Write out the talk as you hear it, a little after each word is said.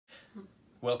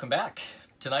Welcome back.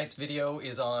 Tonight's video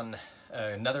is on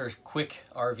another quick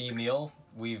RV meal.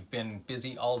 We've been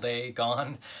busy all day,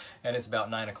 gone, and it's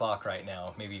about 9 o'clock right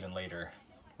now, maybe even later.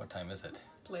 What time is it?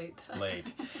 Late.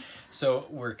 Late. So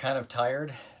we're kind of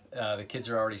tired. The kids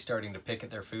are already starting to pick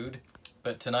at their food,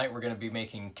 but tonight we're going to be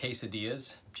making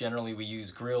quesadillas. Generally we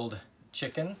use grilled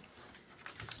chicken.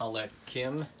 I'll let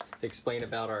Kim explain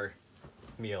about our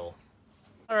meal.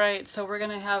 All right, so we're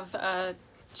gonna have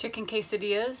chicken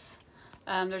quesadillas.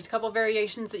 There's a couple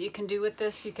variations that you can do with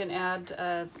this. You can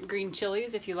add green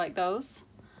chilies if you like those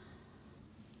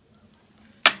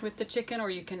with the chicken, or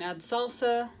you can add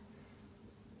salsa.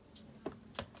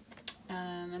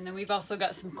 And then we've also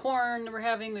got some corn we're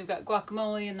having. We've got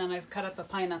guacamole, and then I've cut up a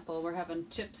pineapple. We're having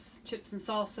chips and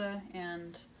salsa,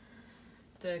 and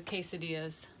the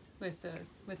quesadillas with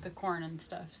the corn and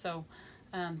stuff. So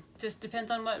just depends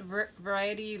on what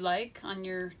variety you like on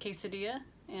your quesadilla.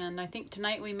 And I think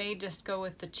tonight we may just go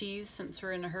with the cheese since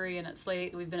we're in a hurry and it's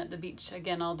late. We've been at the beach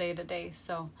again all day today,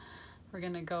 so we're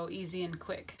gonna go easy and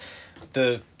quick.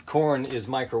 The corn is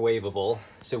microwavable,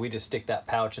 so we just stick that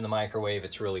pouch in the microwave.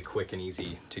 It's really quick and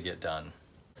easy to get done.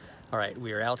 All right,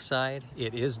 we are outside.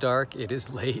 It is dark, it is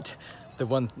late. The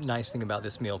one nice thing about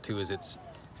this meal too is it's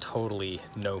totally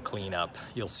no cleanup.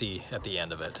 You'll see at the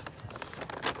end of it.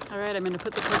 All right, I'm gonna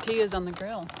put the tortillas on the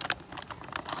grill.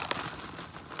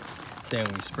 Then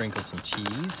we sprinkle some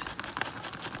cheese.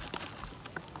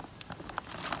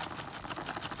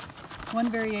 One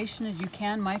variation is you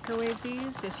can microwave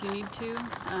these if you need to.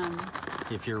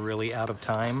 If you're really out of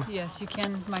time. Yes, you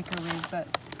can microwave, but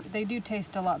they do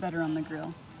taste a lot better on the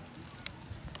grill.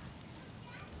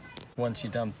 Once you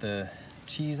dump the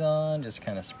cheese on, just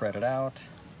kind of spread it out.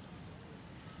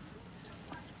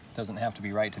 Doesn't have to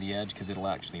be right to the edge because it'll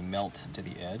actually melt to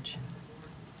the edge.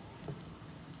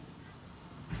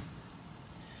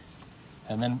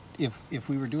 And then if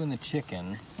we were doing the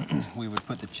chicken, we would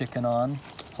put the chicken on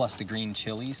plus the green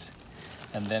chilies,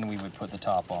 and then we would put the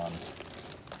top on.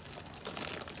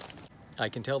 I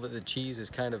can tell that the cheese is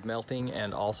kind of melting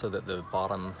and also that the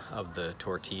bottom of the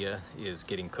tortilla is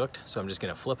getting cooked, so I'm just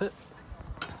gonna flip it.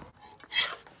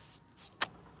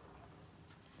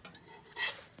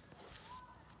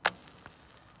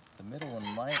 The middle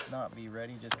one might not be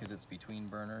ready just because it's between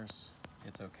burners.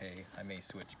 It's okay. I may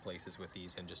switch places with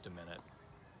these in just a minute.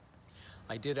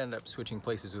 I did end up switching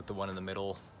places with the one in the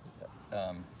middle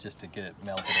just to get it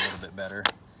melted a little bit better.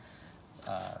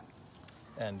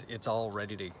 And it's all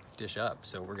ready to dish up.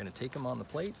 So we're gonna take them on the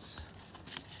plates.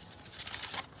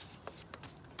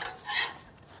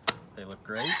 They look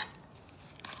great.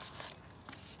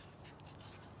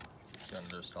 Gonna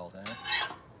just all that.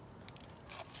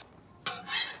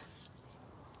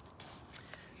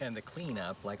 And the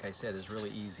cleanup, like I said, is really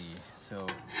easy. So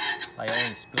I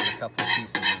only spilled a couple of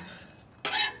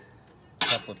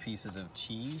pieces of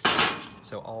cheese.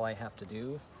 So all I have to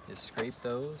do is scrape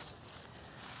those,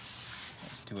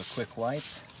 do a quick wipe,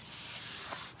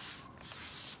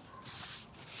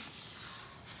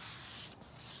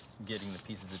 getting the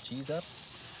pieces of cheese up,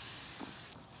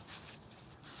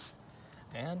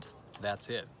 and that's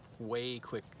it. Way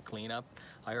quick cleanup.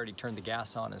 I already turned the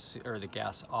gas on the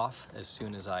gas off as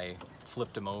soon as I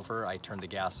flipped them over. I turned the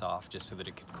gas off just so that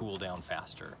it could cool down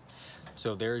faster.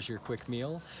 So there's your quick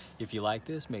meal. If you like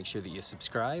this, make sure that you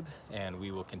subscribe, and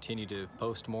we will continue to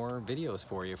post more videos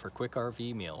for you for quick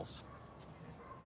RV meals.